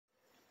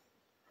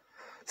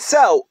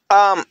So,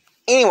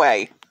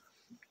 anyway,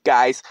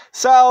 guys.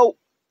 So,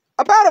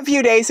 about a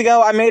few days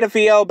ago, I made a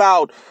video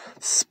about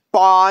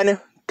Spawn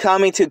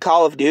coming to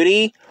Call of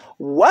Duty.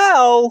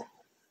 Well,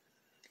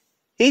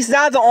 he's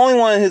not the only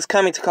one who's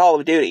coming to Call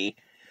of Duty.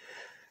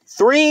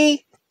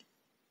 3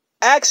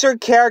 extra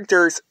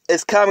characters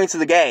is coming to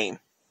the game.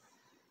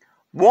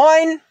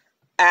 1,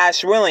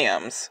 Ash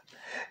Williams.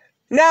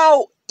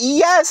 Now,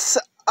 yes,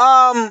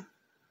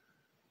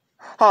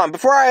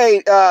 before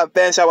I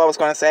finish up what I was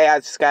going to say, I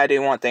just gotta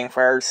do one thing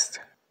first.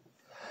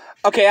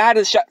 Okay, I had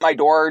to shut my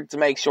door to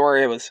make sure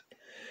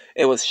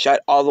it was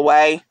shut all the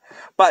way.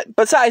 But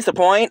besides the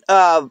point,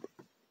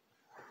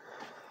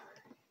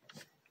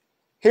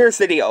 here's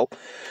the deal.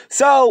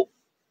 So,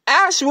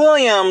 Ash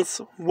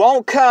Williams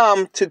won't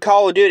come to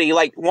Call of Duty,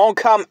 won't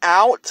come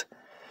out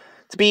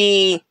to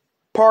be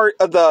part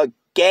of the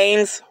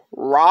game's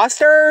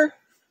roster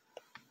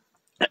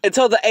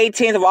until the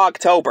 18th of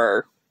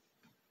October.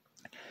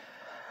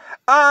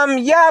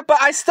 Yeah, but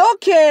I still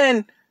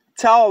can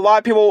tell a lot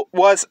of people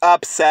was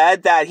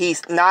upset that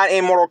he's not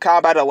in Mortal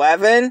Kombat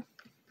 11.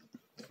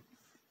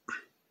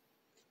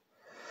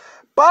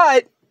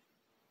 But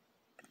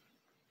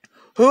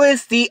who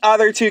is the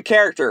other 2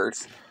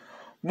 characters?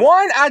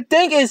 One, I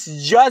think, is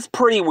just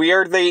pretty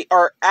weird. They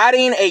are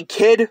adding a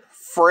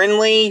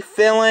kid-friendly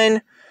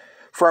villain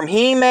from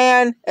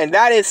He-Man, and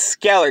that is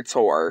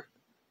Skeletor.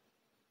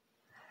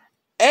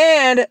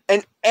 And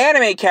an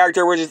anime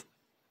character, which is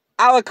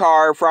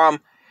Alucard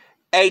from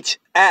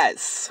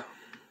HS.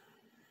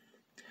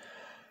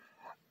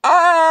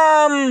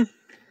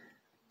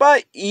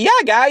 But yeah,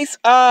 guys,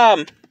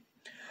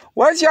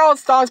 what's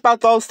y'all's thoughts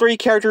about those 3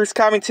 characters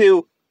coming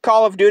to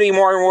Call of Duty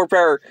Modern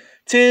Warfare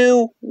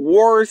 2,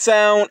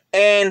 Warzone,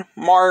 and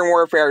Modern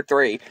Warfare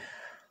 3?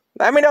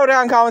 Let me know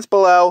down in the comments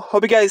below.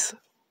 Hope you guys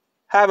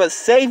have a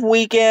safe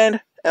weekend,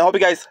 and hope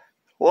you guys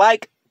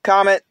like,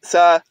 comment,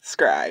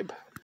 subscribe.